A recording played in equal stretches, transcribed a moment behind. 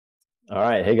All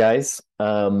right, hey guys.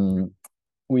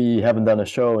 We haven't done a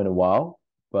show in a while,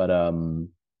 but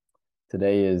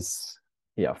today is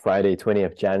Friday,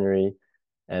 20th January,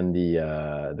 and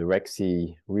the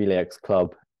Rexy Relay X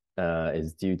Club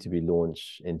is due to be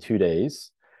launched in 2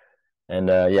 days. And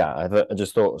I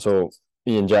just thought so.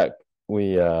 Me and Jack,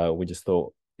 we just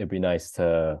thought it'd be nice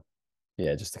to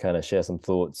just to kind of share some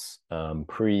thoughts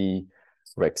pre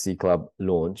Rexy Club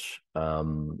launch,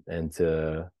 and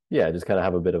to just kind of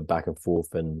have a bit of back and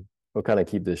forth, and we'll kind of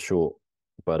keep this short.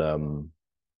 But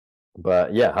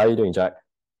yeah, how are you doing, Jack?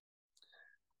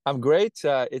 I'm great.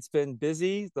 It's been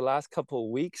busy the last couple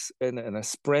of weeks in a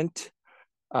sprint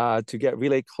to get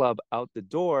Relay Club out the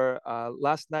door.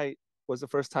 Last night was the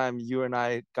first time you and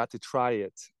I got to try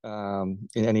it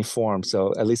in any form.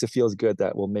 So at least it feels good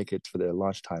that we'll make it for the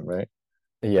launch time, right?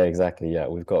 Yeah, exactly. Yeah,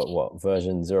 we've got what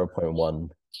version 0.1,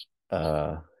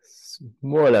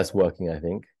 more or less working, I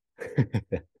think.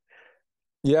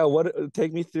 Yeah. What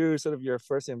take me through sort of your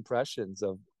first impressions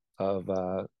of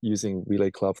using Relay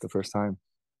Club for the first time?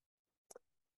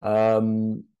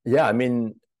 Yeah, I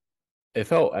mean, it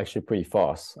felt actually pretty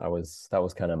fast. That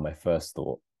was kind of my first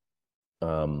thought,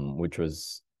 which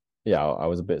was, I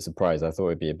was a bit surprised. I thought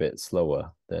it'd be a bit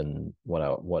slower than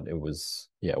what it was,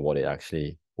 what it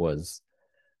actually was.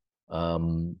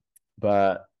 Um,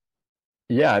 but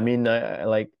yeah, I mean, I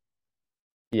like,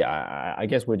 I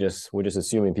guess we're just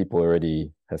assuming people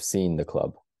already have seen the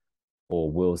club or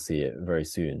will see it very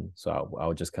soon. So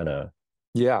I'll just kind of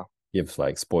Yeah, give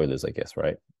like spoilers, I guess,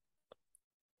 right?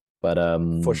 But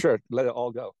for sure. Let it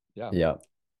all go. Yeah. yeah,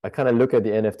 I kind of look at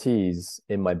the NFTs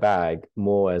in my bag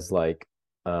more as like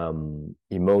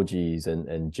emojis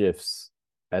and GIFs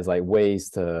as like ways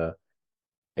to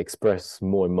express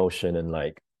more emotion and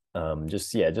like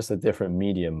just a different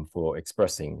medium for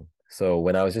expressing. So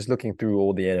when I was just looking through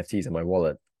all the NFTs in my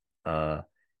wallet, uh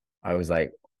I was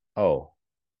like, oh,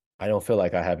 I don't feel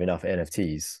like I have enough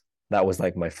NFTs. That was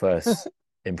like my first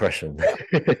impression.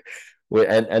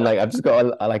 And like I've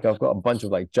got a bunch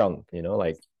of like junk,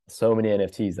 like so many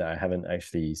NFTs that I haven't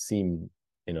actually seen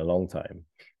in a long time.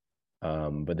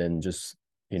 But then just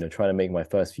trying to make my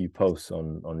first few posts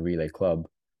on Relay Club,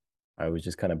 I was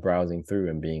just kind of browsing through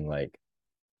and being like,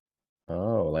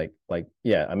 oh,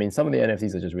 yeah. I mean, some of the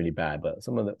NFTs are just really bad, but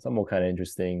some were kind of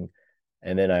interesting.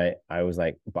 And then I was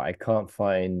like, but I can't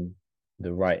find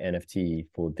the right NFT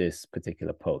for this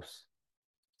particular post.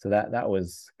 So that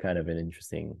was kind of an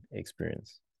interesting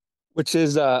experience. Which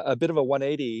is a bit of a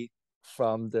 180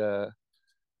 from the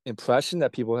impression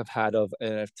that people have had of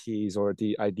NFTs or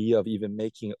the idea of even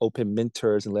making open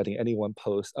minters and letting anyone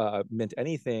post mint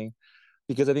anything.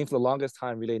 Because I think for the longest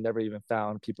time, Relay never even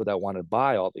found people that want to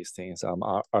buy all these things.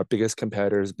 Our biggest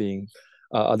competitors being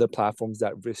other platforms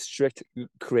that restrict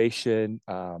creation,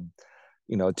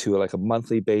 to like a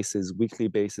monthly basis, weekly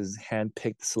basis,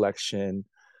 hand-picked selection,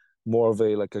 more of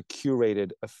a like a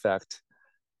curated effect.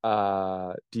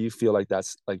 Do you feel like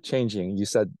that's like changing? You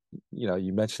said,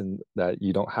 you mentioned that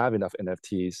you don't have enough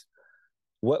NFTs.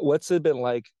 What's it been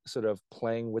like sort of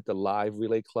playing with the live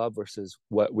Relay Club versus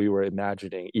what we were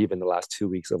imagining even the last 2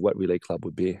 weeks of what Relay Club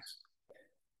would be?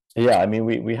 Yeah, I mean,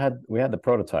 we had the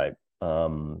prototype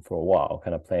for a while,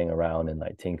 kind of playing around and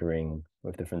like tinkering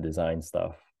with different design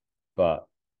stuff. But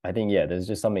I think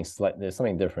there's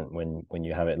something different when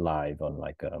you have it live on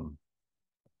like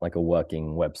a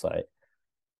working website.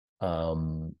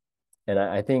 Um, and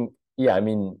I think, yeah, I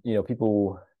mean,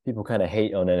 people kind of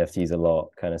hate on NFTs a lot,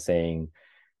 kind of saying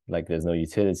like there's no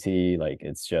utility, like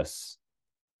it's just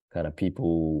kind of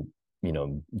people,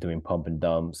 doing pump and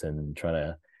dumps and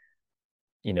trying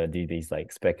to, do these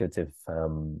like speculative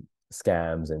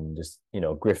scams and just,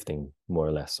 grifting more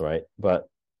or less, right? But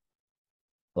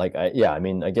like I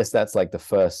mean, I guess that's like the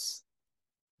first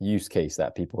use case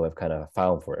that people have kind of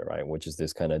found for it, right? Which is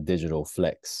this kind of digital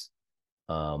flex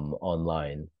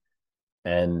online.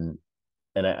 And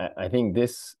I think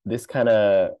this kind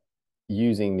of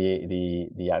using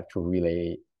the actual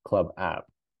Relay Club app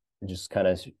just kind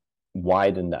of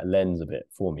widened that lens a bit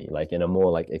for me, like in a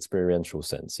more like experiential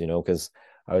sense, because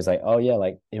I was like, oh yeah,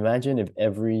 like imagine if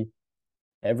every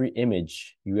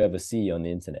image you ever see on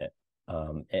the internet,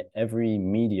 every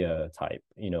media type,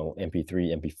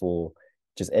 MP3, MP4,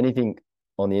 just anything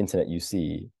on the internet you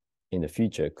see in the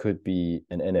future could be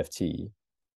an NFT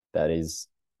that is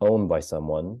owned by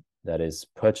someone, that is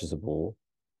purchasable,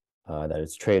 that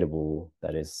is tradable,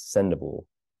 that is sendable.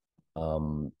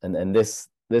 And this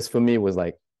for me was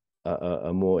like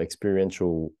a more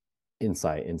experiential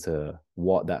insight into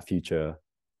what that future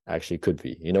actually could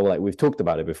be. Like we've talked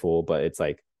about it before, but it's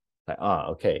like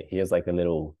okay, here's like a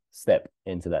little step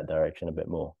into that direction a bit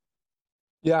more.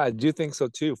 Yeah, I do think so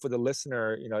too. For the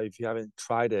listener, if you haven't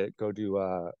tried it, go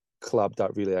to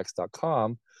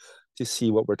club.relayx.com to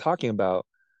see what we're talking about.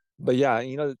 But yeah,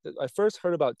 I first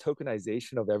heard about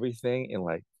tokenization of everything in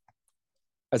like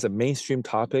as a mainstream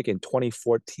topic in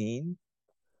 2014.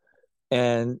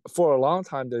 And for a long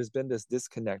time, there's been this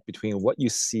disconnect between what you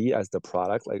see as the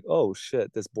product, like, oh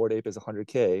shit, this Bored Ape is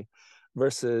 100K,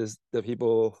 versus the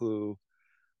people who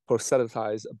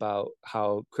proselytize about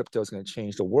how crypto is going to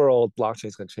change the world, blockchain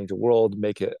is going to change the world,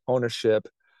 make it ownership.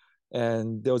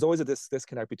 And there was always this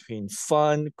disconnect between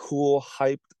fun, cool,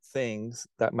 hyped things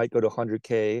that might go to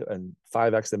 100K and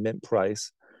 5x the mint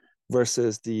price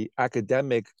versus the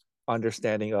academic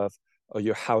understanding of, oh,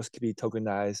 your house could be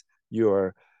tokenized,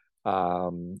 your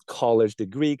college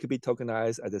degree could be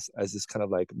tokenized as this kind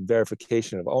of like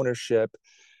verification of ownership.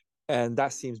 And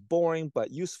that seems boring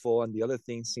but useful, and the other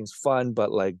thing seems fun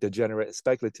but like degenerate and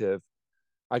speculative.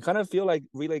 I kind of feel like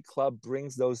Relay Club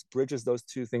bridges those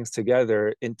two things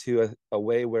together into a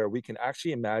way where we can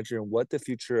actually imagine what the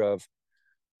future of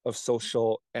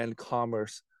social and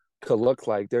commerce could look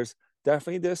like. There's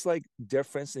definitely this like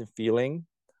difference in feeling,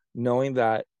 knowing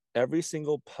that every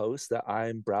single post that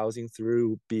I'm browsing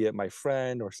through, be it my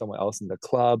friend or someone else in the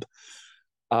club,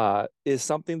 is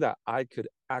something that I could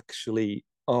actually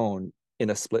own in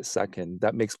a split second.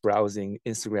 That makes browsing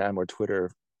Instagram or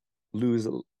Twitter lose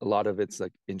a lot of its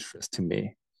like interest to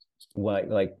me.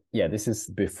 Yeah, this is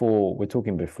before, we're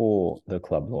talking before the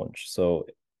club launch. So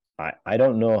I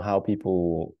don't know how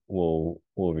people will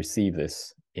receive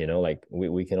this, like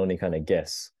we can only kind of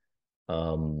guess.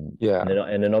 Yeah.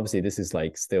 And then obviously this is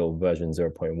like still version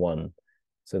 0.1.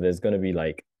 So there's gonna be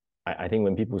like I think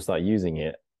when people start using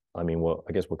it, I mean, well,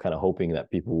 I guess we're kind of hoping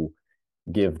that people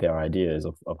give their ideas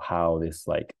of how this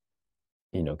like,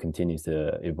 continues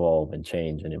to evolve and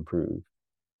change and improve.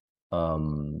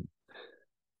 Um,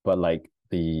 but like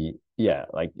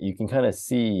like you can kind of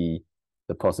see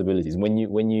the possibilities when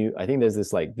you I think there's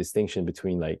this like distinction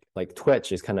between like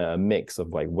Twitch is kind of a mix of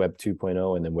like web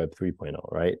 2.0 and then web 3.0,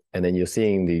 right? And then you're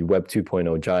seeing the web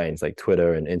 2.0 giants like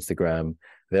Twitter and Instagram.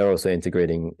 They're also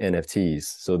integrating NFTs,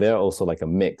 so they're also like a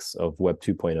mix of web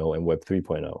 2.0 and web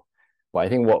 3.0. But I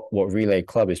think what Relay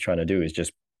Club is trying to do is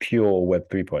just pure web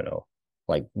 3.0,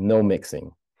 like no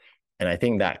mixing. And I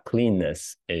think that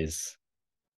cleanness is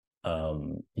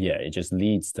yeah, it just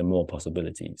leads to more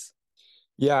possibilities.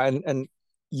 Yeah, and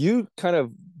you kind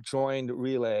of joined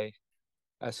Relay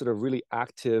as sort of really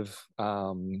active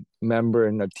member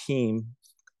in a team,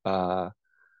 uh,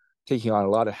 taking on a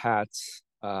lot of hats,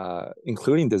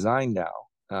 including design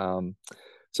now.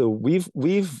 So we've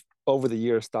over the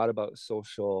years thought about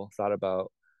social, thought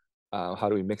about how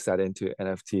do we mix that into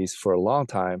NFTs for a long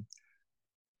time.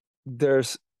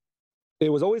 There's it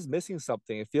was always missing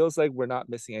something. It feels like we're not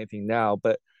missing anything now,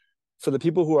 but for the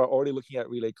people who are already looking at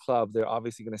Relay Club, they're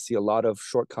obviously going to see a lot of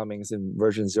shortcomings in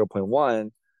version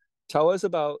 0.1. Tell us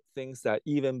about things that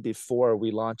even before we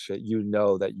launch it,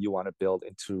 that you want to build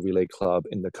into Relay Club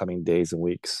in the coming days and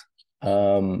weeks.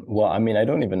 Well, I mean, I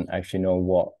don't even actually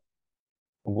know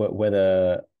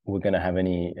whether we're going to have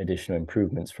any additional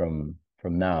improvements from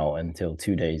now until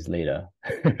 2 days later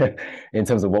in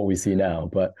terms of what we see now.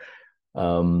 But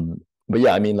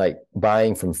yeah, I mean, like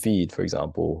buying from feed, for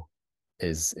example,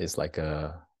 is like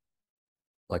a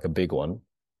big one.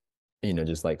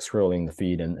 Just like scrolling the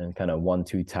feed and kind of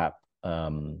 1-2 tap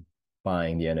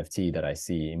buying the NFT that I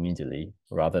see immediately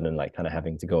rather than like kind of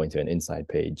having to go into an inside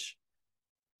page.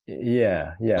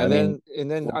 Yeah. I And mean, then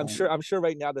and then I'm sure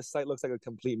right now the site looks like a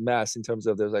complete mess in terms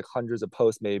of there's like hundreds of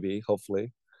posts, maybe,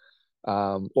 hopefully.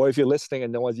 Or if you're listening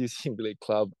and no one's using Relay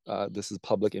Club, this is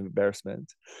public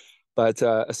embarrassment. But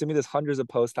assuming there's hundreds of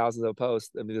posts, thousands of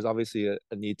posts, I mean, there's obviously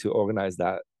a need to organize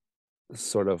that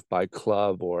sort of by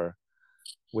club or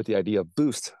with the idea of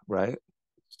boost, right?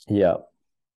 yeah,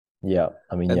 yeah.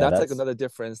 I mean, And yeah, that's like that's another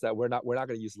difference that we're not going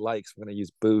to use likes. We're going to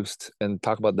use boost and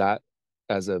talk about that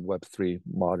as a Web3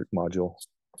 module.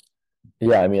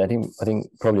 yeah. I mean, I think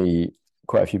probably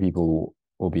quite a few people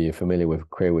will be familiar with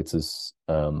Krawitz's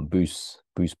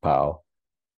boost power.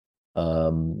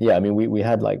 Yeah, I mean, we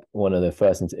had like one of the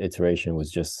first iteration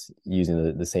was just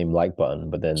using the same like button,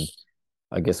 but then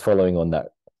I guess following on that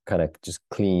kind of just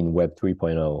clean Web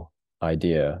 3.0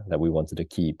 idea that we wanted to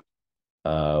keep,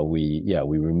 we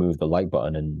removed the like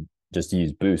button and just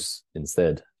use boost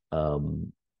instead,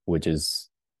 which is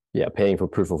paying for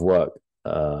proof of work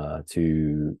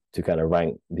to kind of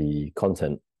rank the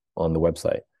content on the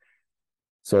website.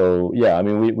 So yeah, I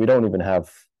mean, we don't even have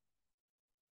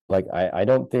like I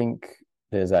don't think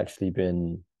there's actually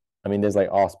been. I mean, there's like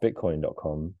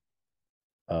askbitcoin.com,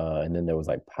 and then there was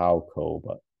like Palco,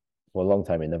 but for a long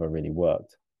time it never really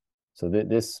worked. So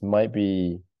this might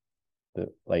be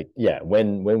like yeah,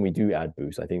 when we do add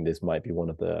boost, I think this might be one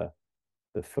of the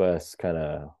first kind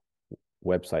of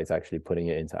websites actually putting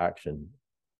it into action.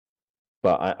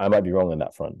 But I might be wrong on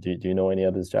that front. Do you know any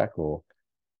others, Jack? Or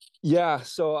Yeah,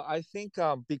 so I think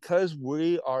because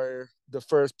we are the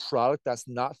first product that's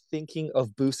not thinking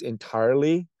of Boost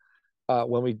entirely,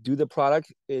 when we do the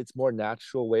product, it's more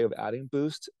natural way of adding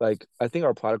boost. Like I think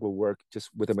our product will work just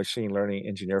with a machine learning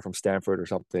engineer from Stanford or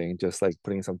something, just like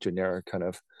putting some generic kind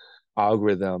of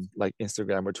algorithm like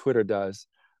Instagram or Twitter does.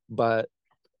 But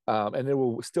and it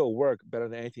will still work better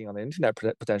than anything on the internet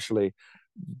potentially.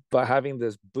 But having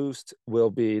this boost will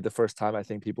be the first time I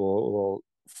think people will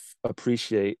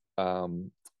appreciate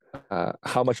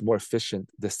how much more efficient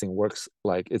this thing works.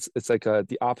 Like it's like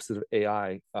the opposite of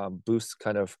AI. Boost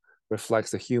kind of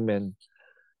reflects the human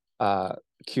uh,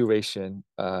 curation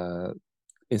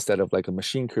instead of like a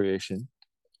machine curation.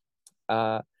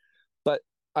 Uh, but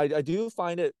I do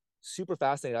find it super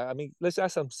fascinating. I mean, let's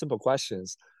ask some simple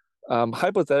questions.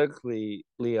 Hypothetically,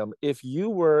 Liam, if you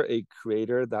were a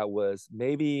creator that was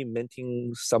maybe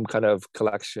minting some kind of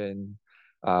collection,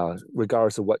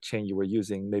 regardless of what chain you were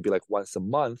using, maybe like once a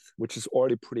month, which is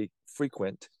already pretty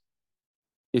frequent.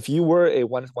 If you were a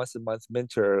once a month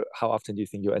minter, how often do you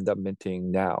think you'll end up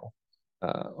minting now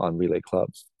on Relay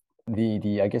Clubs?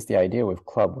 the I guess the idea with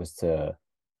Club was to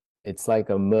it's like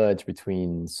a merge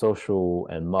between social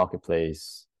and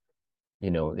marketplace,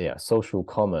 yeah, social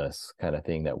commerce kind of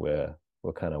thing that we're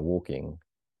kind of walking.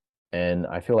 And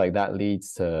I feel like that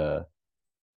leads to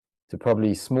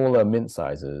probably smaller mint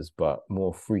sizes, but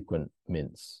more frequent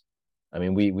mints. I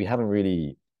mean, we haven't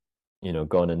really,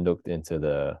 gone and looked into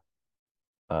the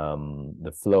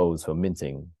flows for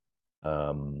minting,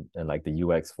 and like the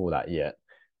UX for that yet.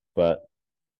 But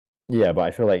yeah, but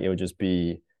I feel like it'll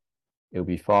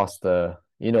be faster.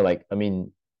 Like I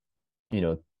mean,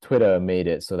 Twitter made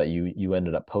it so that you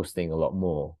ended up posting a lot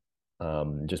more,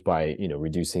 just by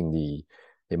reducing the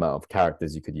amount of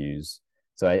characters you could use.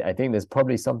 So I think there's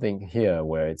probably something here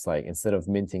where it's like instead of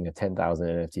minting a 10,000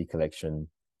 NFT collection,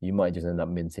 you might just end up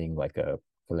minting like a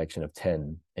collection of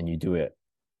 10, and you do it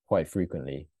quite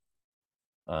frequently.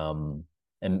 Um,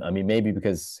 and I mean maybe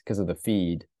because of the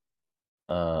feed,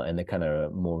 and the kind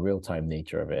of more real-time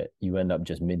nature of it, you end up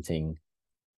just minting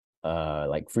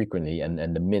like frequently, and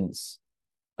the mints.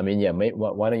 I mean, yeah, mate,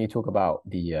 why don't you talk about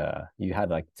the you had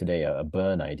like today a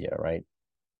burn idea, right?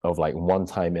 Of like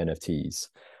one-time NFTs.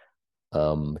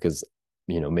 Because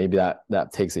maybe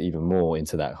that takes it even more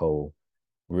into that whole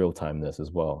real-timeness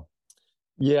as well.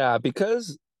 Yeah,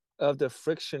 because of the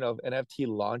friction of NFT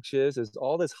launches, there's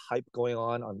all this hype going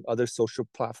on other social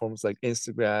platforms like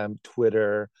Instagram,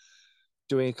 Twitter,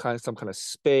 doing some kind of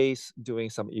space, doing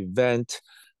some event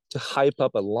to hype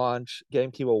up a launch,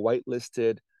 getting people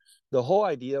whitelisted. The whole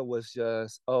idea was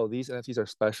just, oh, these NFTs are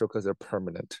special because they're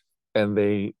permanent and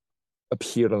they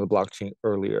appeared on the blockchain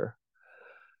earlier.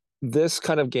 This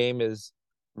kind of game is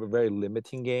a very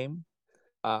limiting game.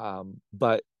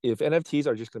 But if NFTs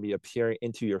are just going to be appearing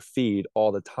into your feed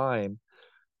all the time,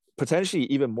 potentially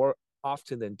even more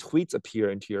often than tweets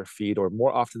appear into your feed, or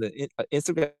more often than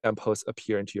Instagram posts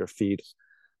appear into your feed,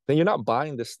 then you're not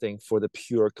buying this thing for the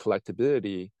pure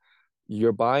collectability.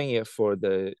 You're buying it for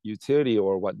the utility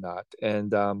or whatnot.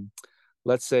 And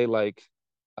let's say like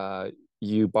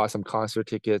you bought some concert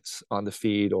tickets on the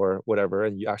feed or whatever,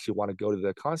 and you actually want to go to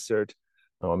the concert.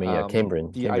 Oh, I mean, yeah, The Cambrian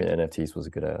idea, NFTs was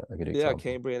a good yeah, example.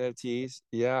 Cambrian NFTs,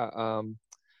 yeah.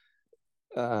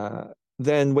 Uh,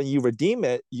 then when you redeem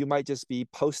it, you might just be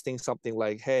posting something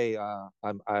like, "Hey,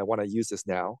 I want to use this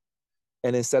now,"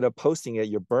 and instead of posting it,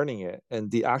 you're burning it, and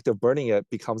the act of burning it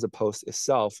becomes a post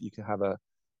itself. You can have a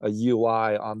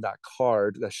UI on that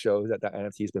card that shows that that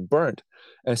NFT has been burned,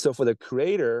 and so for the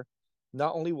creator,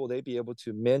 not only will they be able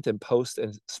to mint and post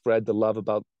and spread the love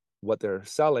about what they're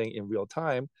selling in real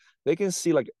time, they can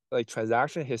see like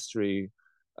transaction history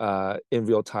in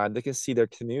real time. They can see their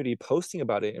community posting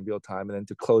about it in real time, and then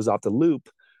to close off the loop,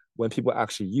 when people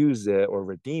actually use it or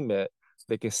redeem it,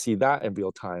 they can see that in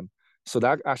real time. So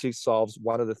that actually solves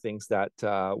one of the things that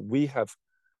we have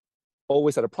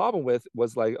always had a problem with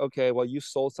was like, okay, well, you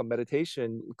sold some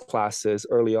meditation classes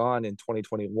early on in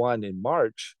 2021 in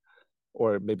March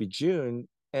or maybe June.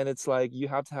 And it's like you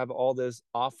have to have all this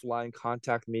offline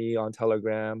contact me on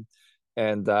Telegram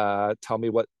and tell me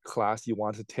what class you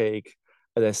want to take,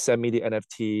 and then send me the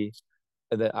NFT.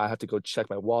 And then I have to go check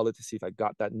my wallet to see if I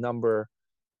got that number.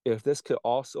 If this could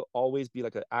also always be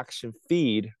like an action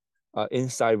feed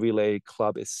inside Relay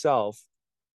Club itself,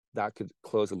 that could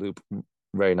close the loop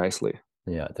very nicely.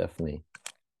 Yeah, definitely.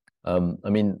 I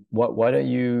mean, why don't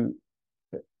you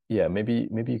yeah, maybe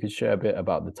you could share a bit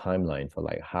about the timeline for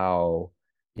like how,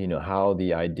 how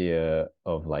the idea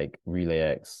of like Relay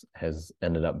X has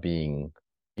ended up being,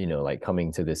 like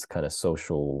coming to this kind of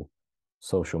social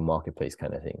marketplace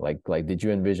kind of thing. Like did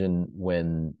you envision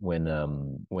when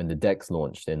the Dex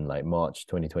launched in like March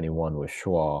 2021 with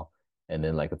Schwa, and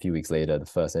then like a few weeks later the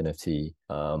first NFT,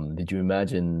 did you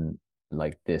imagine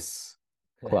like this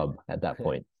club at that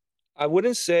point? I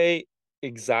wouldn't say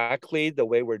exactly the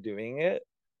way we're doing it,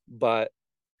 but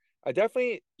I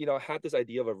definitely, had this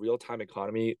idea of a real-time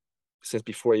economy since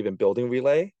before even building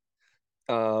Relay.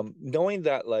 Knowing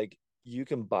that like you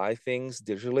can buy things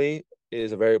digitally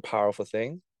is a very powerful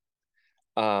thing.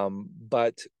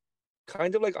 But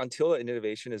kind of like until an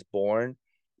innovation is born,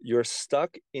 you're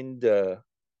stuck in the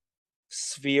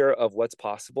sphere of what's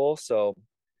possible. So,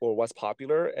 or what's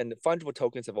popular. And fungible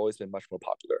tokens have always been much more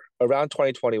popular. Around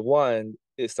 2021,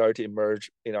 it started to emerge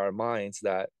in our minds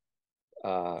that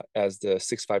as the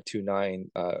 6529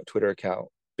 Twitter account,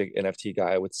 big NFT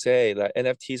guy, would say that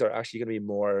NFTs are actually going to be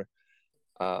more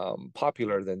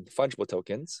popular than fungible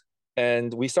tokens.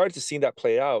 And we started to see that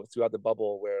play out throughout the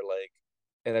bubble where like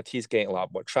NFTs gain a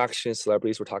lot more traction.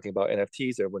 Celebrities were talking about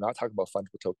NFTs, and we're not talking about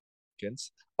fungible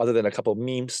tokens, other than a couple of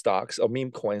meme stocks or meme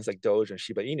coins like Doge and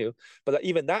Shiba Inu. But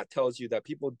even that tells you that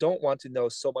people don't want to know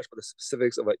so much about the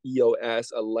specifics of an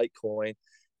EOS, a Litecoin.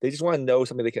 They just want to know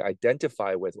something they can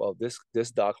identify with. Well, this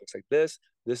stock looks like this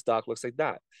stock looks like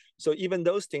that. So even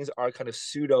those things are kind of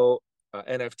pseudo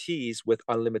NFTs with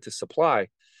unlimited supply.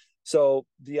 So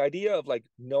the idea of like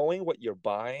knowing what you're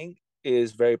buying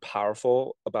is very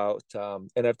powerful about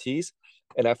NFTs.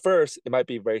 And at first, it might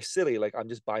be very silly, like I'm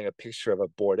just buying a picture of a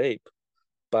bored ape.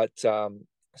 But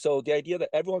so the idea that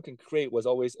everyone can create was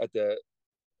always at the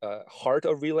heart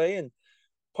of Relay, and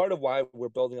part of why we're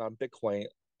building on Bitcoin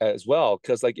as well.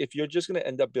 Because like if you're just going to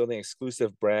end up building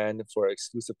exclusive brand for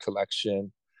exclusive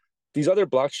collection, these other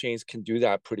blockchains can do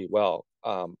that pretty well.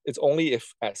 It's only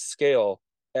if at scale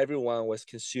everyone was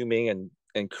consuming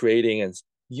and creating and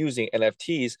using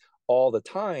NFTs all the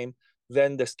time,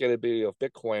 then the scalability of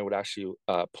Bitcoin would actually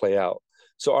play out.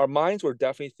 So our minds were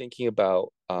definitely thinking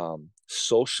about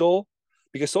social,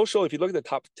 because social, if you look at the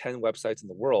top 10 websites in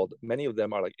the world, many of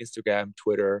them are like Instagram,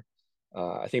 Twitter.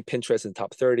 I think Pinterest in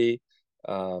top 30.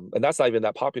 And that's not even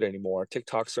that popular anymore.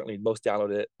 TikTok certainly most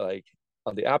downloaded like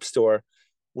on the App Store.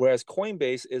 Whereas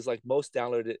Coinbase is like most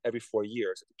downloaded every 4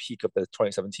 years, at the peak of the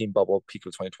 2017 bubble, peak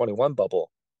of 2021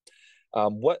 bubble.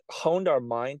 What honed our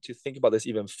mind to think about this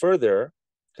even further,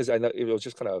 because I know it was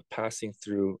just kind of passing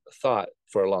through thought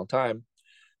for a long time,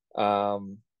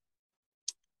 um,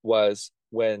 was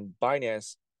when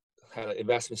Binance had an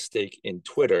investment stake in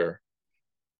Twitter,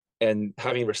 and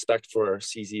having respect for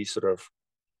CZ's sort of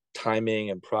timing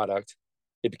and product,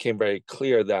 it became very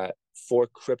clear that for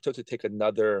crypto to take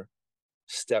another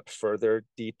step further,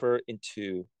 deeper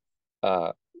into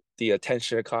uh, the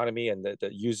attention economy and the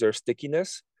user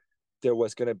stickiness, there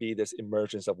was going to be this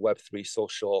emergence of Web3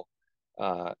 social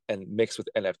and mixed with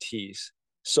NFTs.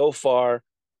 So far,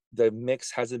 the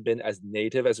mix hasn't been as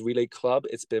native as Relay Club.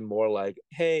 It's been more like,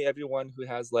 hey, everyone who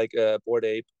has like a bored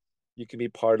ape, you can be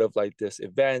part of like this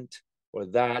event or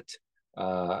that,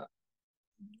 uh,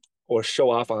 or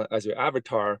show off on, as your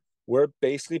avatar. We're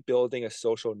basically building a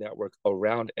social network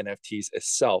around NFTs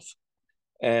itself.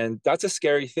 And that's a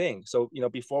scary thing. So,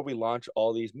 before we launch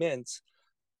all these mints,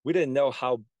 we didn't know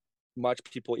how much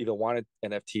people even wanted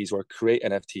NFTs or create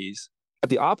NFTs. But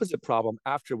the opposite problem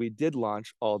after we did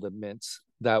launch all the mints,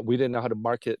 that we didn't know how to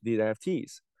market these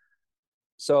NFTs.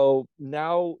 So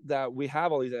now that we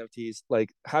have all these NFTs,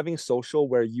 like having social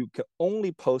where you can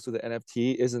only post with the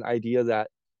NFT is an idea that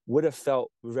would have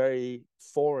felt very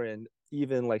foreign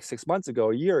even like 6 months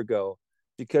ago, a year ago,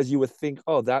 because you would think,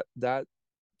 oh, that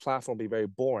platform would be very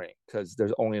boring because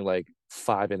there's only like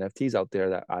 5 NFTs out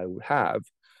there that I would have.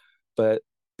 But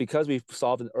because we've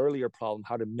solved an earlier problem,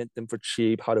 how to mint them for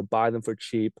cheap, how to buy them for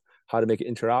cheap, how to make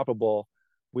it interoperable,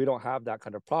 we don't have that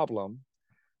kind of problem.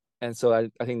 And so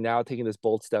I think now taking this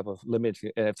bold step of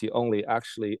limiting NFT only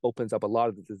actually opens up a lot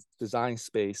of the design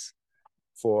space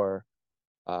for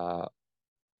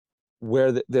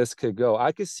where this could go.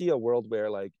 I could see a world where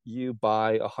like you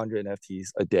buy 100 NFTs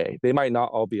a day. They might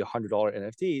not all be $100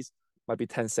 NFTs, might be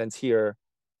 10 cents here,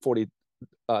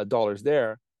 $40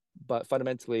 there. But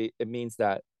fundamentally, it means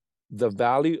that the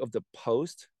value of the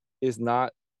post is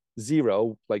not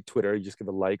zero, like Twitter, you just give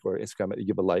a like, or Instagram, you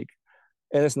give a like.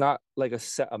 And it's not like a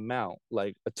set amount,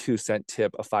 like a 2 cent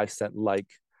tip, a 5 cent like.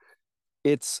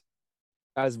 It's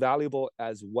as valuable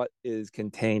as what is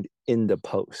contained in the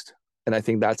post. And I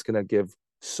think that's going to give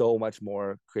so much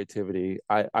more creativity.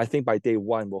 I think by day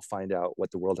one, we'll find out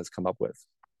what the world has come up with.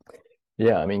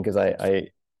 Yeah, I mean, because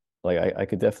I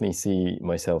could definitely see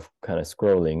myself kind of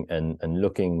scrolling and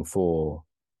looking for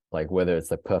like whether it's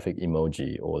the perfect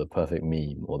emoji or the perfect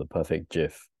meme or the perfect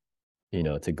GIF,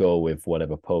 to go with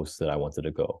whatever post that I wanted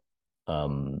to go.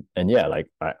 And yeah,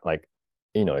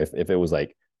 if it was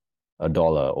like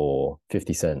 $1 or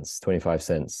 50 cents, 25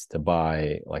 cents to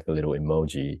buy like a little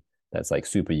emoji that's like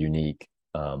super unique.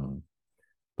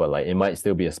 But like it might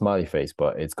still be a smiley face,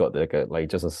 but it's got like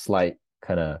just a slight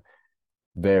kind of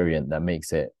variant that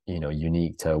makes it,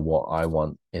 unique to what I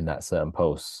want in that certain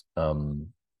post.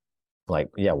 Like,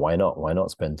 yeah, why not? Why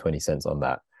not spend 20 cents on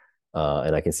that?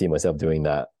 And I can see myself doing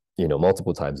that,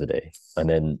 multiple times a day. And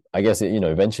then I guess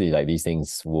eventually like these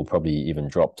things will probably even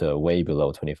drop to way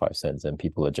below 25 cents and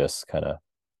people are just kind of,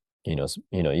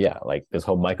 yeah, like this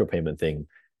whole micropayment thing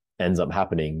ends up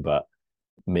happening, but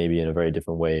maybe in a very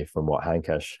different way from what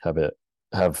Handcash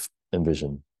have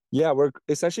envisioned. Yeah, we're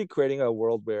essentially creating a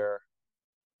world where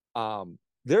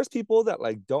there's people that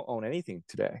like don't own anything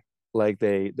today. Like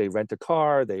they rent a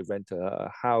car, they rent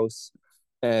a house,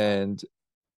 and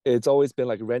it's always been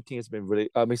like renting has been really,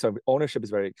 I mean, sorry, ownership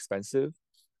is very expensive.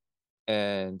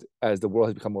 And as the world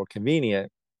has become more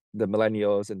convenient, the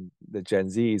millennials and the Gen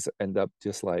Zs end up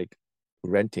just like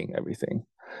renting everything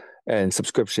and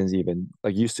subscriptions. Even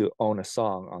like you used to own a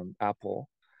song on Apple.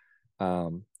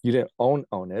 You didn't own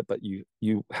it, but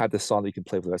you had the song that you can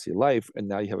play for the rest of your life, and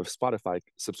now you have a Spotify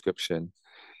subscription.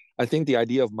 I think the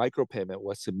idea of micropayment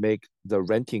was to make the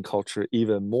renting culture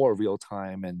even more real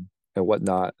time and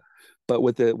whatnot. But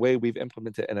with the way we've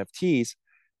implemented NFTs,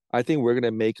 I think we're going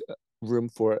to make room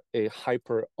for a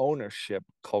hyper ownership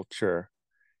culture.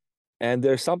 And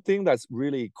there's something that's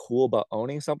really cool about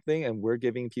owning something, and we're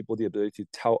giving people the ability to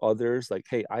tell others, like,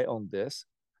 "Hey, I own this,"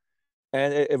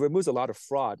 and it removes a lot of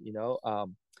fraud.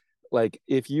 Like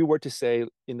if you were to say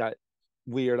in that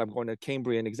weird, I'm going to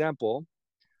Cambrian example,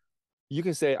 you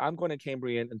can say, I'm going to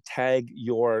Cambrian and tag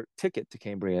your ticket to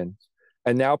Cambrian.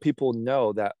 And now people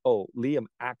know that, oh, Liam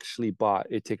actually bought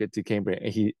a ticket to Cambrian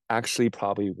and he actually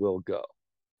probably will go.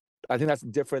 I think that's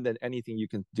different than anything you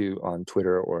can do on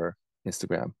Twitter or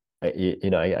Instagram. I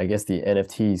guess the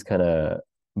NFTs kind of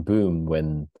boom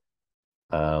when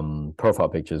profile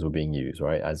pictures were being used,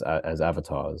 right, as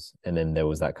avatars, and then there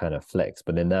was that kind of flex.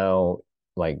 But then now,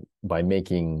 like by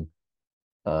making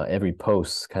every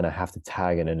post kind of have to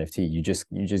tag an NFT, you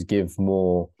just give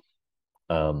more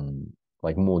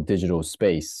like more digital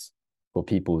space for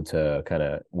people to kind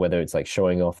of, whether it's like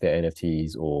showing off their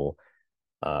NFTs or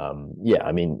yeah,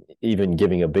 I mean even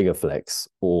giving a bigger flex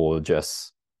or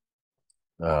just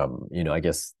I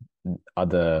guess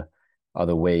other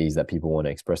other ways that people want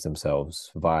to express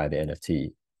themselves via the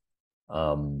NFT.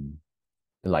 Um,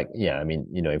 like yeah, I mean,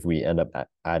 if we end up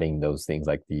adding those things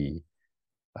like the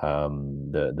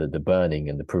burning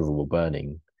and the provable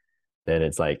burning, then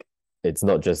it's like it's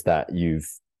not just that you've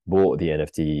bought the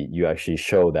NFT, you actually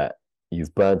show that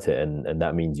you've burnt it, and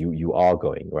that means you are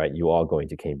going, right. You are going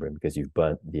to Cambridge because you've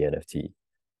burnt the NFT,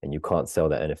 and you can't sell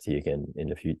that NFT again in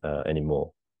the future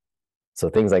anymore. So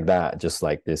things like that, just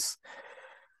like this,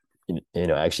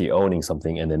 actually owning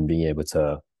something and then being able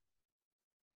to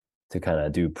kind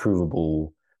of do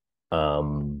provable,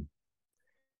 um,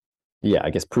 yeah, I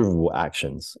guess provable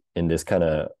actions in this kind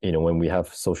of, when we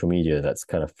have social media that's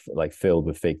kind of like filled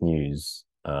with fake news,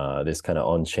 this kind of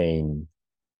on-chain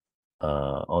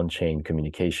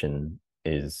communication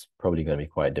is probably going to be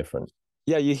quite different.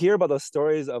 Yeah, you hear about those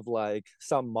stories of like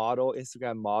some model,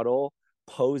 Instagram model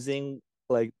posing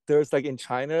like there's like in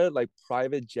China, like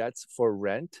private jets for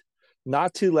rent,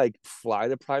 not to like fly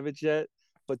the private jet,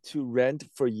 but to rent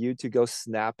for you to go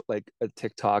snap like a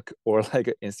TikTok or like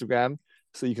an Instagram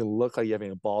so you can look like you're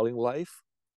having a balling life.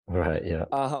 Right. Yeah.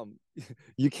 Um,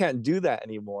 you can't do that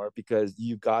anymore because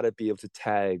you got to be able to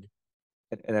tag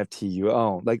an NFT you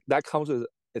own. Like that comes with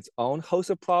its own host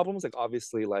of problems. Like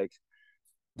obviously, like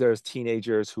there's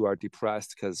teenagers who are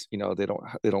depressed because they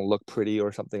don't look pretty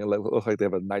or something, look like they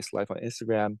have a nice life on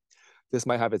Instagram. This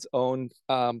might have its own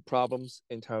problems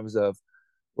in terms of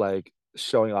like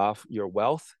showing off your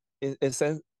wealth in a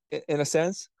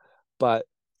sense. But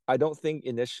I don't think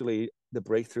initially the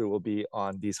breakthrough will be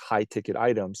on these high ticket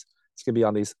items. It's going to be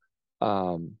on these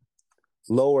um,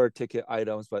 lower ticket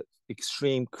items, but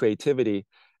extreme creativity.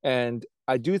 And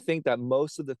I do think that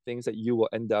most of the things that you will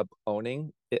end up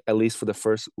owning, at least for the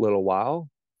first little while,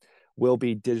 will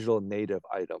be digital native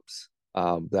items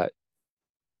that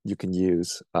you can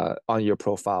use on your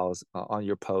profiles, on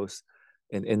your posts,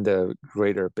 and in the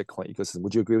greater Bitcoin ecosystem.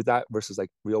 Would you agree with that versus like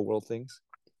real world things?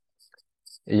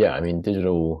 Yeah. I mean,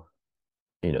 digital,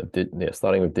 yeah,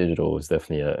 starting with digital is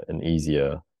definitely an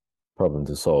easier problem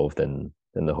to solve than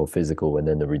then the whole physical, and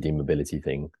then the redeemability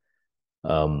thing.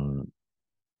 Um,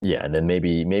 yeah, and then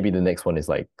maybe the next one is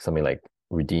like something like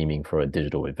redeeming for a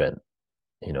digital event.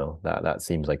 That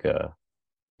seems like a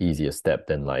easier step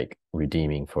than like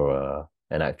redeeming for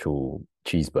an actual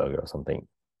cheeseburger or something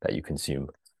that you consume.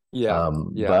 Yeah,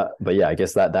 yeah. But yeah, I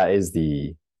guess that is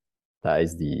the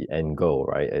end goal,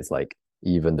 right? It's like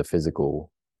even the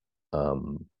physical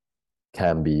um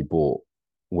can be bought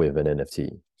with an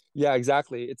NFT. Yeah,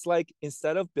 exactly. It's like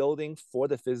instead of building for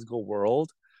the physical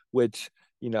world, which,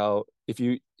 if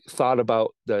you thought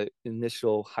about the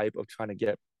initial hype of trying to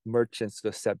get merchants to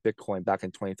accept Bitcoin back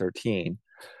in 2013,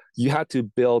 you had to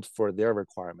build for their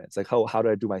requirements. Like, how do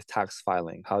I do my tax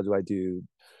filing? How do I do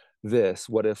this?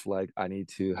 What if like I need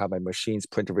to have my machines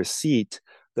print a receipt?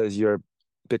 Does your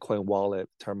Bitcoin wallet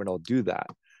terminal do that?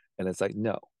 And it's like,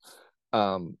 no.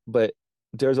 But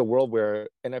there's a world where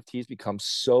NFTs become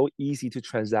so easy to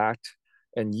transact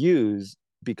and use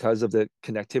because of the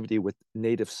connectivity with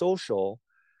native social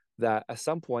that at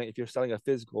some point, if you're selling a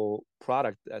physical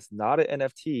product that's not an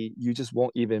NFT, you just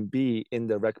won't even be in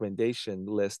the recommendation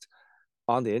list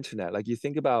on the internet. Like you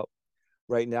think about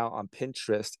right now on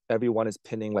Pinterest, everyone is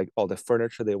pinning like all the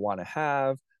furniture they want to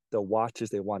have, the watches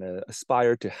they want to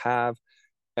aspire to have,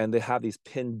 and they have these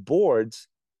pinned boards.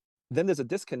 Then there's a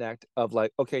disconnect of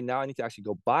like, okay, now I need to actually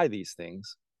go buy these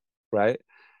things, right?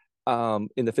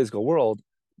 In the physical world,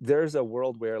 there's a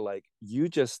world where like you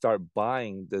just start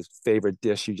buying the favorite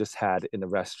dish you just had in the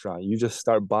restaurant. You just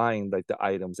start buying like the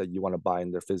items that you want to buy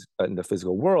in the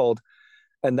physical world,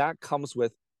 and that comes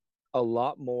with a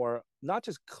lot more not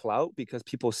just clout because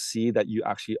people see that you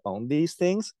actually own these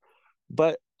things,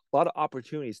 but a lot of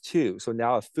opportunities too. So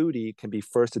now a foodie can be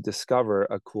first to discover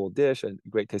a cool dish, a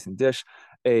great tasting dish.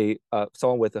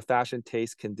 Someone with a fashion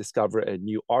taste can discover a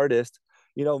new artist.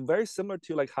 Very similar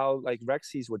to like how like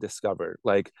Rexxies were discovered.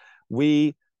 Like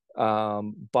we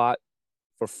bought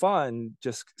for fun,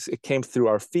 just it came through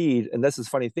our feed. And this is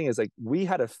funny thing is like we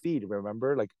had a feed,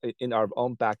 remember, like in our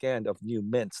own back end of new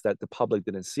mints that the public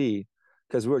didn't see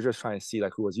because we were just trying to see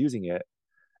like who was using it,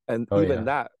 and Oh even yeah.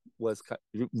 that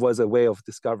was a way of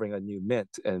discovering a new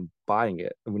mint and buying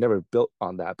it. And we never built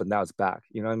on that, but now it's back.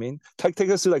 You know what I mean? Take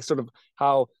us to like sort of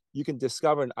how you can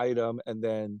discover an item, and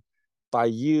then by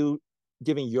you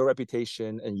giving your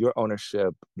reputation and your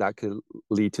ownership, that could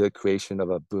lead to the creation of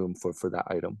a boom for that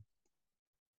item.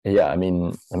 Yeah, I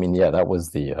mean, yeah, that was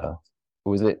the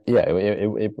was it? Yeah,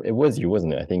 it was you,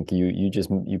 wasn't it? I think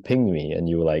you pinged me and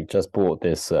you were like just bought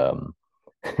this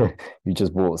you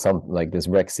just bought some like this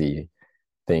Rexy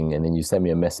thing, and then you sent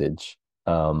me a message.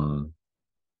 And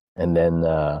then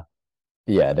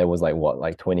yeah, there was like what,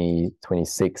 like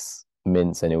 26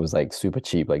 mints, and it was like super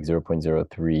cheap, like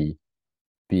 0.03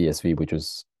 BSV, which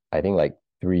was I think like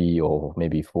 $3 or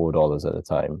maybe $4 at the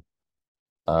time.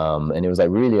 And it was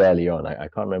like really early on. I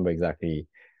can't remember exactly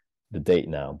the date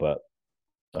now, but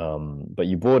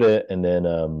you bought it, and then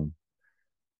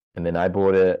I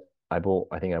bought it. I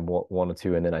think I bought one or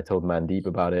two, and then I told Mandeep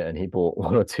about it, and he bought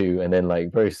one or two, and then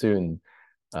like very soon,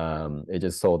 it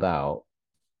just sold out.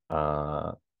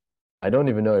 Uh, I don't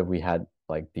even know if we had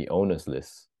like the owners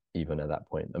list even at that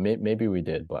point. Maybe we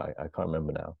did, but I can't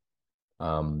remember now.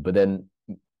 But then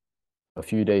a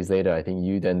few days later, I think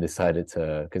you then decided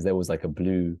to, because there was like a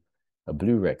blue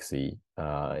Rexy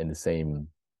in the same,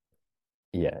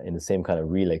 yeah, in the same kind of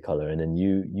relay color, and then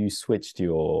you switched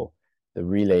the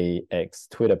Relay X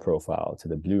Twitter profile to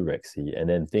the blue Rexy, and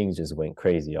then things just went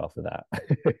crazy after that.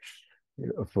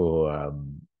 For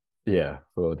yeah,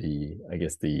 for the, I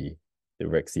guess, the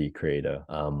Rexy creator.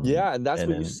 Yeah, and that's And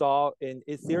what you then saw in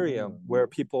Ethereum, where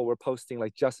people were posting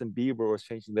like Justin Bieber was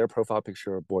changing their profile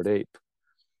picture of Bored Ape.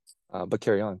 But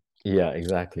carry on. yeah,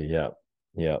 exactly. Yeah.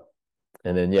 Yeah.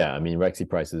 And then yeah, I mean Rexy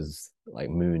prices like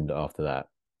mooned after that.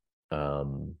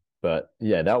 But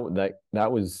yeah,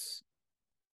 that was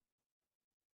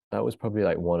probably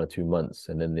like 1 or 2 months,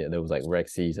 and then there was like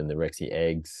Rexy's and the Rexy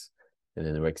eggs, and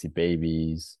then the Rexy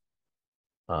babies.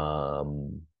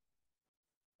 Um,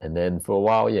 and then for a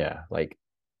while, yeah, like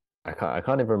I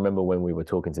can't even remember when we were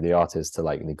talking to the artist to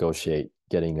like negotiate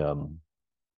getting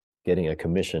a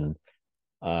commission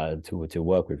to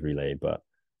work with Relay, but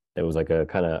there was like a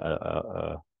kind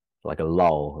of like a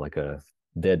lull, like a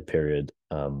dead period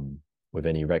with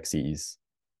any Rexy's,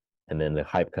 and then the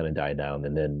hype kind of died down,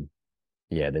 and then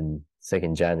yeah, then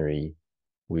 2nd January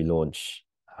we launch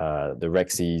the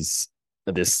Rexy's,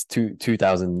 this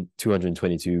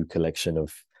 2222 collection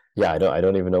of, yeah, I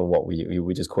don't even know what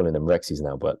we're just calling them Rexy's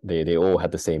now, but they all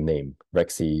had the same name,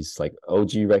 Rexy's, like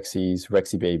OG Rexy's,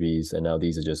 Rexy babies, and now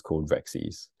these are just called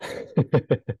Rexy's.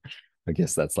 I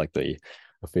guess that's like the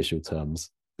official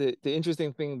terms. the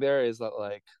interesting thing there is that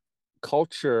like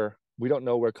culture, we don't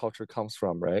know where culture comes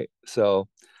from, right? So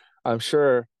I'm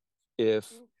sure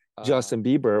if Justin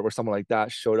Bieber or someone like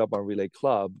that showed up on Relay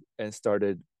Club and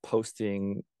started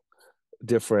posting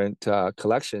different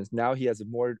collections, now he has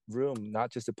more room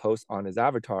not just to post on his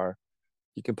avatar,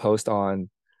 he can post on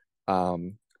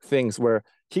things where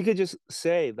he could just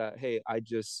say that, hey, I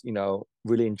just,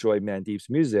 really enjoy Mandeep's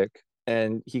music,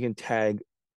 and he can tag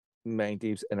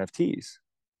Mandeep's NFTs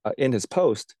in his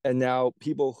post. And now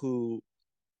people who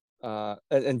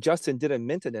and Justin didn't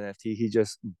mint an NFT, he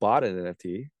just bought an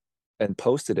NFT and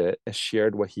posted it and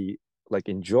shared what he like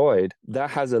enjoyed. That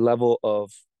has a level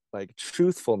of like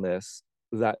truthfulness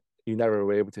that you never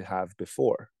were able to have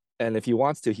before. And if he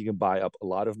wants to, he can buy up a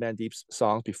lot of Mandeep's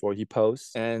songs before he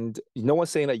posts. And no one's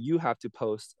saying that you have to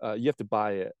post, you have to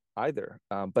buy it either.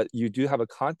 But you do have a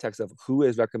context of who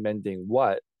is recommending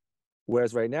what.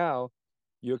 Whereas right now,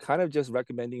 you're kind of just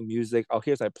recommending music. Oh,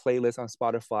 here's my playlist on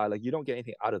Spotify. Like you don't get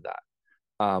anything out of that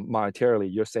monetarily.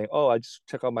 You're saying, oh, I just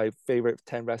check out my favorite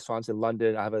 10 restaurants in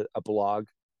London. I have a blog.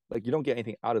 Like you don't get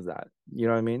anything out of that. You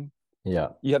know what I mean? Yeah.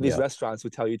 You have these Yeah. restaurants who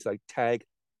tell you to like tag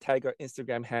our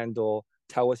Instagram handle,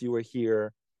 tell us you were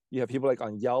here. You have people like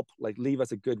on Yelp, like leave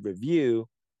us a good review.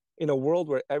 In a world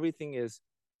where everything is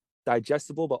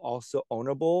digestible but also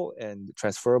ownable and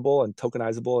transferable and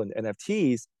tokenizable and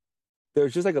NFTs,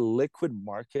 there's just like a liquid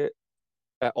market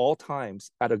at all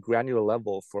times at a granular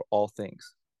level for all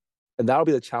things. And that'll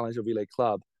be the challenge of Relay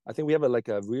Club. I think we have like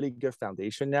a really good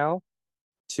foundation now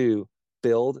to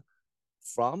build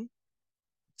from,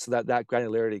 so that that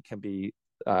granularity can be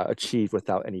achieved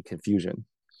without any confusion.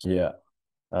 Yeah.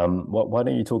 Why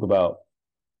don't you talk about,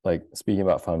 like, speaking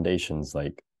about foundations,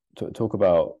 like talk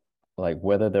about like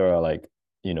whether there are, like,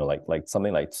 like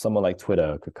something like someone like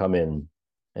Twitter could come in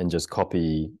and just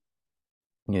copy,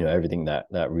 everything that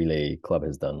Relay Club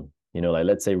has done. Like,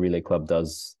 let's say Relay Club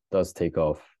does take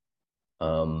off.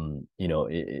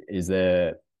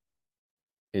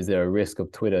 Is there a risk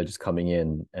of Twitter just coming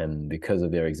in and, because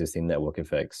of their existing network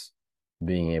effects,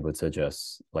 being able to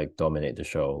just like dominate the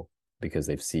show because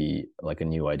they see like a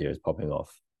new idea is popping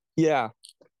off? Yeah,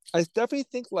 I definitely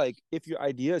think like if your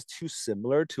idea is too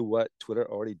similar to what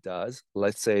Twitter already does,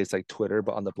 let's say it's like Twitter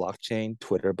but on the blockchain,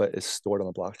 Twitter but is stored on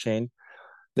the blockchain,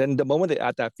 then the moment they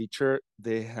add that feature,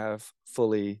 they have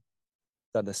fully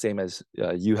done the same as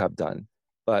you have done.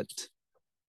 But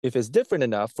if it's different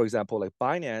enough, for example, like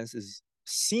Binance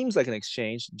seems like an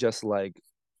exchange, just like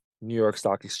New York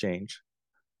Stock Exchange,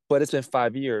 but it's been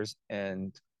 5 years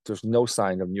and there's no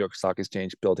sign of New York Stock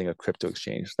Exchange building a crypto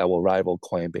exchange that will rival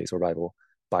Coinbase or rival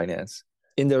Binance.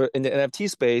 In the NFT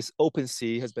space,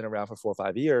 OpenSea has been around for 4 or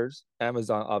 5 years.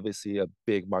 Amazon, obviously, a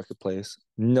big marketplace.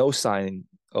 No sign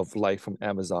of life from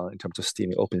Amazon in terms of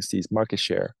steaming OpenSea's market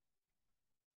share.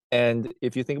 And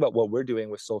if you think about what we're doing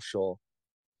with social,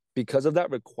 because of that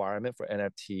requirement for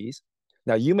NFTs,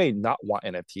 now you may not want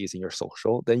NFTs in your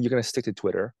social, then you're going to stick to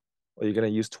Twitter or you're going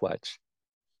to use Twitch.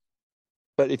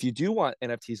 But if you do want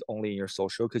NFTs only in your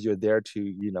social because you're there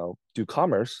to, do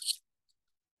commerce,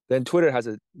 then Twitter has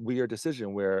a weird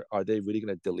decision where are they really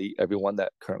going to delete everyone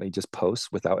that currently just posts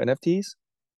without NFTs?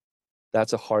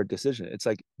 That's a hard decision. It's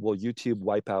like, will YouTube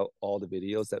wipe out all the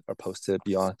videos that are posted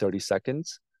beyond 30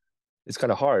 seconds? It's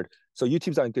kind of hard. So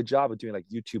YouTube's done a good job of doing like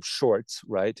YouTube Shorts,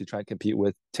 right, to try and compete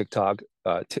with TikTok.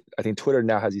 I think Twitter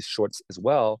now has these Shorts as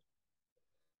well.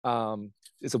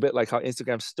 It's a bit like how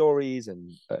Instagram Stories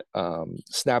and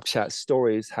Snapchat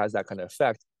Stories has that kind of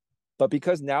effect. But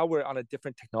because now we're on a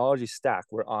different technology stack,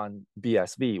 we're on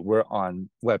BSV, we're on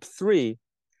Web3,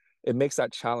 it makes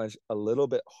that challenge a little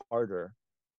bit harder.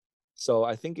 So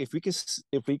I think if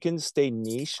we can stay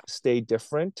niche, stay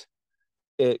different,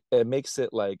 it makes it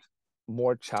like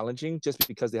more challenging just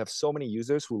because they have so many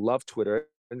users who love Twitter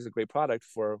and it's a great product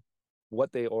for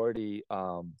what they already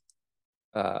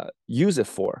use it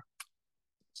for.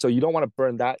 So you don't want to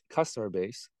burn that customer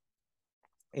base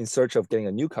in search of getting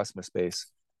a new customer space.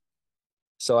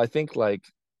 So I think like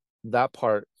that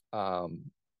part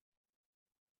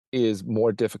is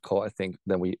more difficult, I think,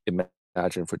 than we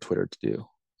imagine for Twitter to do.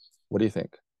 What do you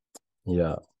think?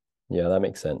 Yeah. Yeah, that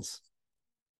makes sense.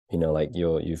 Like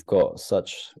you've got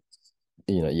such,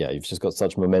 yeah, you've just got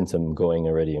such momentum going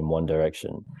already in one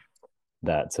direction,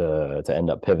 that to end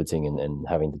up pivoting and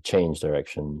having to change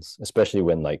directions, especially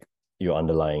when like your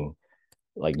underlying,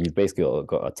 like you've basically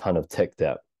got a ton of tech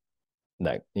debt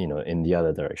that, in the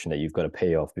other direction, that you've got to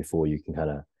pay off before you can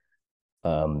kind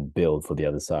of build for the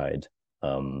other side.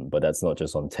 But that's not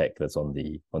just on tech, that's on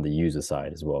the user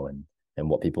side as well, and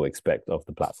what people expect of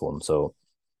the platform. So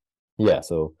yeah,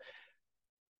 so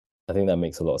I think that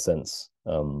makes a lot of sense.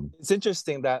 It's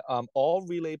interesting that all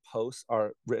relay posts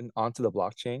are written onto the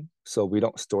blockchain, so we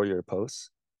don't store your posts.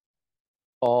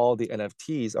 All the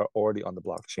NFTs are already on the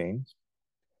blockchain,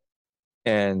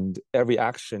 and every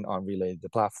action on Relay, the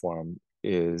platform,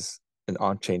 is an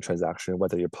on-chain transaction,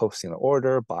 whether you're posting an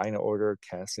order, buying an order,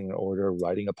 canceling an order,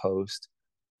 writing a post,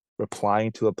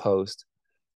 replying to a post,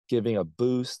 giving a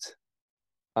boost.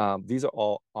 These are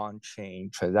all on-chain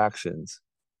transactions.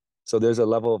 So there's a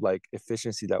level of like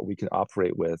efficiency that we can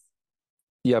operate with.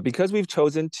 Yeah, because we've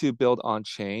chosen to build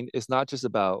on-chain, it's not just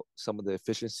about some of the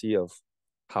efficiency of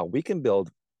how we can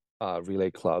build Relay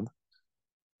Club.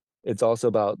 It's also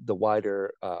about the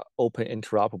wider open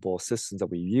interoperable systems that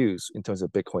we use in terms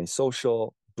of Bitcoin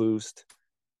Social, Boost,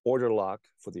 Order Lock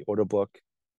for the order book,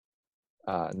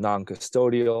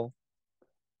 non-custodial.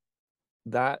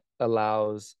 That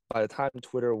allows, by the time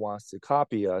Twitter wants to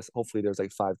copy us, hopefully there's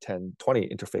like 5, 10, 20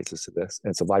 interfaces to this, and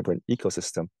it's a vibrant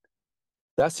ecosystem.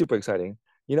 That's super exciting.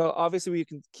 Obviously we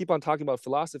can keep on talking about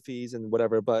philosophies and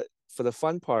whatever, but for the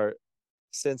fun part,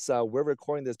 since we're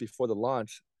recording this before the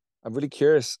launch, I'm really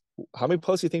curious, how many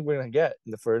posts do you think we're gonna get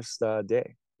in the first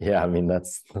day? Yeah, I mean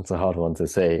that's a hard one to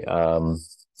say. Well,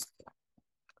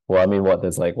 I mean,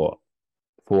 there's like what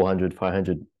 400,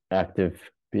 500 active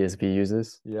BSP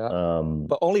users. Yeah,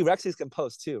 but only Rexxies can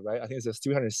post too, right? I think there's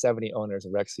 370 owners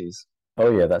of Rexxies.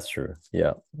 Oh yeah, that's true.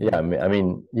 Yeah, yeah.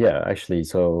 Mm. Yeah. Actually,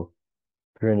 so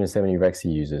 370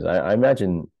 Rexy users. I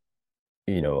imagine,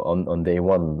 on day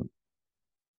one,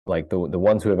 like the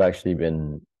ones who have actually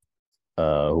been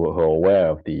who are aware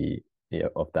of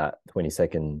of that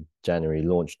 22nd January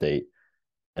launch date,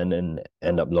 and then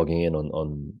end up logging in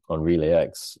on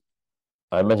RelayX.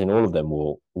 I imagine all of them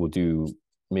will do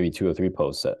maybe 2 or 3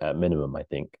 posts at minimum, I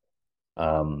think.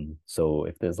 So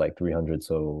if there's like 300,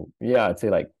 so yeah, I'd say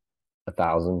like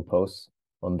 1,000 posts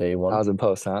on day one. 1,000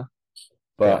 posts, huh? Okay.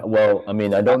 But well, I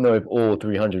mean, I Uh, don't know if all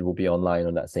 300 will be online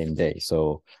on that same day.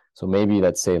 So maybe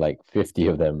let's say like 50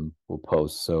 of them will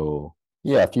post. So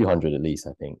yeah, a few hundred at least,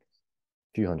 I think.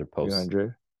 A few hundred posts.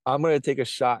 300. I'm gonna take a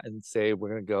shot and say we're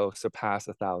gonna go surpass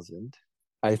 1,000.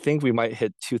 I think we might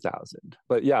hit 2,000.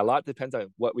 But yeah, a lot depends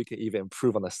on what we can even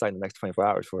improve on the site in the next 24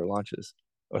 hours for it launches,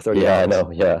 or 30 Yeah, I hours. know.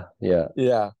 Yeah, yeah.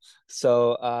 Yeah.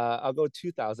 So I'll go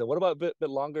 2,000. What about a bit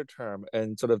longer term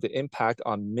and sort of the impact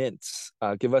on mints?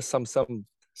 Give us some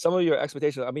of your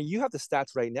expectations. I mean, you have the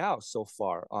stats right now so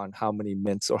far on how many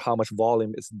mints or how much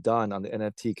volume is done on the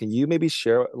NFT. Can you maybe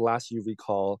share last you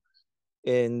recall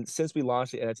in since we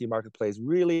launched the NFT marketplace?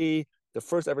 Really, the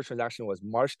first ever transaction was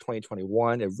March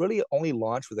 2021. It really only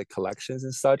launched with the collections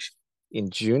and such in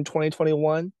June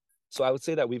 2021. So I would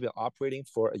say that we've been operating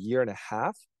for a year and a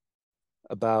half,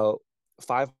 about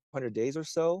 500 days or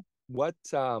so. What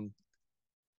kind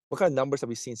of numbers have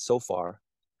we seen so far?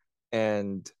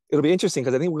 And it'll be interesting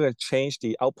because I think we're going to change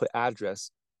the output address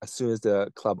as soon as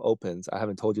the club opens. I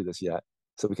haven't told you this yet,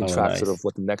 so we can Oh, track sort of nice.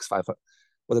 what the next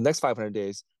 500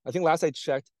 days. I think last I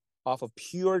checked, off of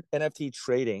pure NFT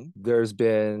trading, there's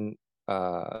been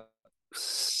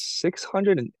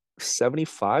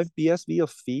 675 BSV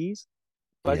of fees,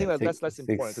 but I Yeah, think that's less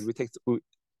important because we take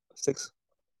six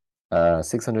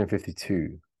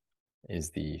 652 is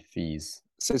the fees.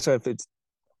 650.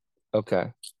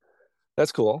 Okay,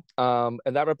 that's cool. And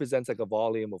that represents like a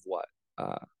volume of what?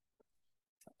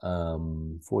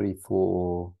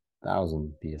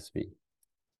 44,000 BSV.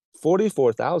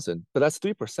 44,000, but that's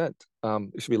 3%.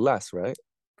 It should be less, right?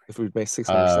 If we make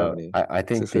 670, I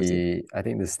think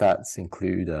 650. the stats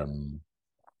include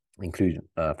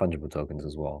fungible tokens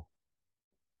as well.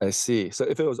 I see. So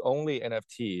if it was only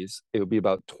NFTs, it would be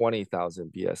about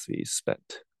 20,000 BSVs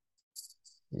spent.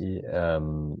 Yeah,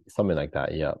 something like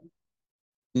that. Yeah.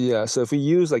 Yeah. So if we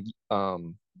use like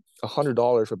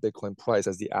 $100 for Bitcoin price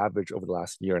as the average over the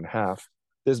last year and a half,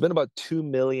 there's been about $2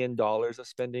 million of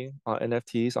spending on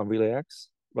NFTs on RelayX,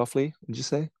 roughly, would you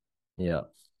say? Yeah,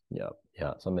 yeah,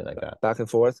 yeah, something like that. Back and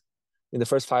forth in the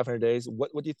first 500 days.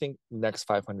 What do you think next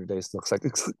 500 days looks like?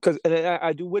 Because and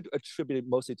I do would attribute it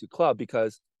mostly to club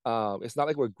because it's not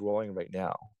like we're growing right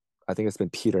now. I think it's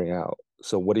been petering out.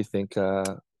 So what do you think?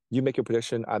 You make your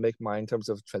prediction. I make mine in terms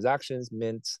of transactions,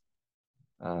 mint.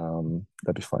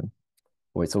 That'd be fun.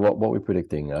 Wait, so what we're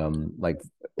predicting? Like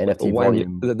NFT One year.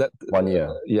 volume 1 year.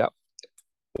 Yeah,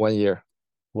 1 year.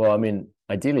 Well, I mean,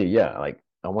 ideally, yeah. Like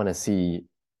I want to see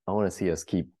us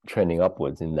keep trending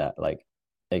upwards in that like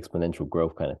exponential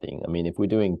growth kind of thing. I mean, if we're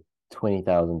doing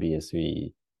 20,000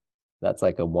 BSV, that's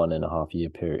like a 1.5 year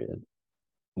period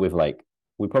with like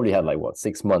we probably had like what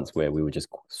 6 months where we were just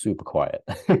super quiet,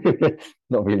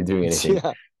 not really doing anything.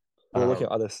 Yeah, we're working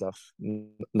Um, on other stuff,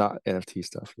 not NFT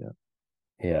stuff. Yeah.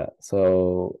 yeah.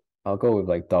 So I'll go with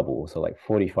like double, so like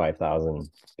 45,000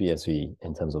 BSV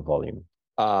in terms of volume.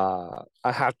 I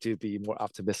have to be more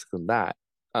optimistic than that.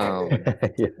 Um,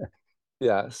 Yeah.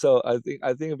 yeah, so I think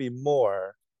it'd be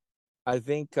more. I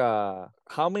think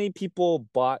how many people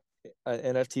bought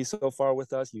an NFT so far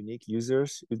with us? Unique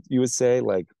users, you would say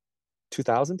like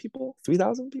 2,000 people,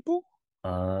 3,000 people,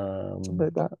 something Um,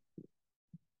 like that.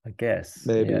 I guess,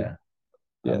 Maybe. yeah.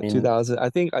 I Yeah, mean, 2,000. I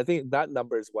think that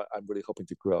number is what I'm really hoping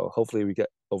to grow. Hopefully, we get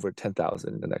over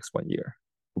 10,000 in the next 1 year.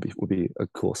 Would be a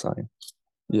cool sign.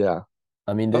 Yeah.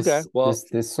 I mean Okay. this Well, this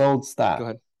this sold go stat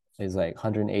ahead. is like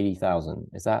 180,000.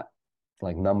 Is that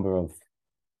like number of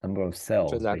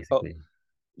cells Transact. Oh, basically?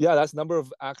 yeah. That's number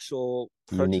of actual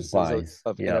Unique purchases of, buys.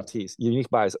 of Yeah. NFTs, unique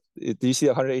buys. Do you see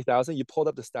 180,000? You pulled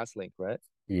up the stats link, right?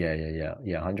 Yeah, yeah, yeah.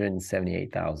 Yeah,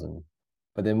 178,000.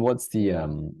 But then what's the Yeah.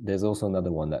 there's also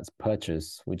another one that's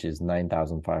purchase, which is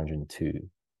 9,502.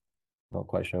 Not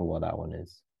quite sure what that one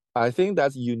is. I think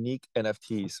that's unique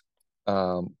NFTs.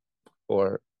 Um,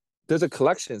 or there's a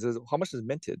collection. How much is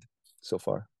minted so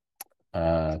far?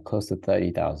 Close to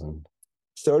 30,000.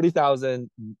 30,000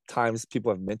 times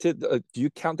people have minted. Do you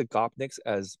count the Gopniks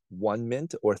as one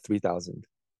mint or 3,000?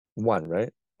 One,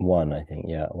 right? One, I think.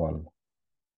 Yeah, one.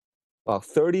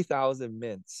 30,000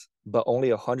 mints, but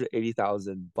only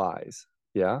 180,000 buys.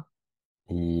 Yeah,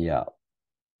 Yeah.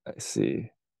 I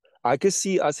see. I could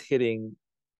see us hitting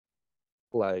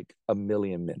like a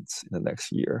million mints in the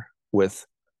next year with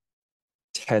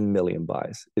 10 million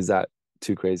buys. Is that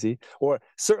too crazy? Or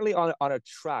certainly on a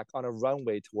track, on a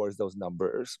runway towards those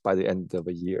numbers by the end of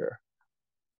a year.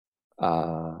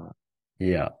 Uh,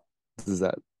 Yeah. Does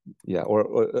that, yeah,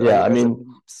 or Yeah, I as a mean,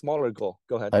 smaller goal?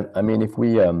 Go ahead. I mean, if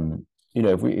we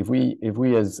if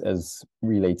we as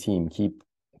relay team keep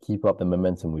up the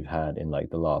momentum we've had in like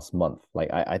the last month, like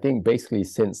I think basically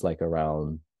since like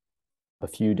around a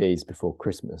few days before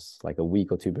Christmas, like a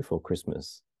week or two before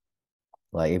Christmas,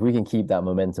 like if we can keep that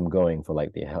momentum going for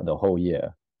like the whole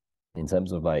year in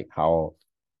terms of like how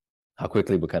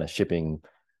quickly we're kind of shipping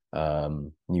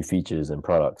new features and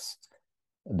products,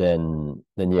 then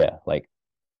yeah, like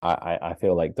I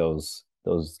feel like those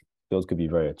could be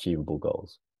very achievable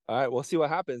goals. All right, we'll see what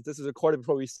happens. This is recorded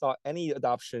before we saw any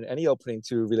adoption, any opening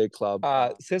to Relay Club.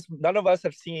 Since none of us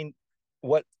have seen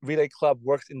what Relay Club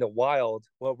works in the wild,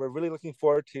 well, we're really looking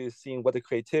forward to seeing what the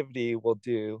creativity will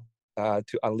do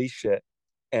to unleash it.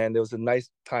 And it was a nice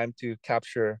time to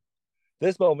capture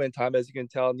this moment in time. As you can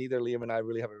tell, neither Liam and I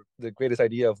really have the greatest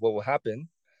idea of what will happen.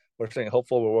 We're saying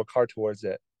hopeful, we'll work hard towards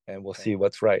it, and we'll see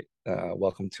what's right.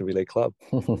 Welcome to Relay Club.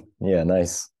 Yeah,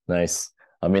 nice, nice.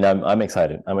 I mean, I'm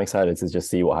excited. I'm excited to just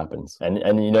see what happens. And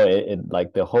you know,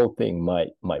 like the whole thing might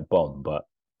bomb, but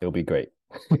it'll be great.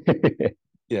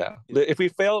 Yeah. If we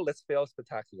fail, let's fail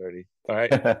spectacularly. All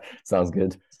right. Sounds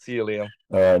good. See you, Liam.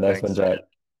 All right, nice one, Thanks. Jack.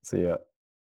 See ya.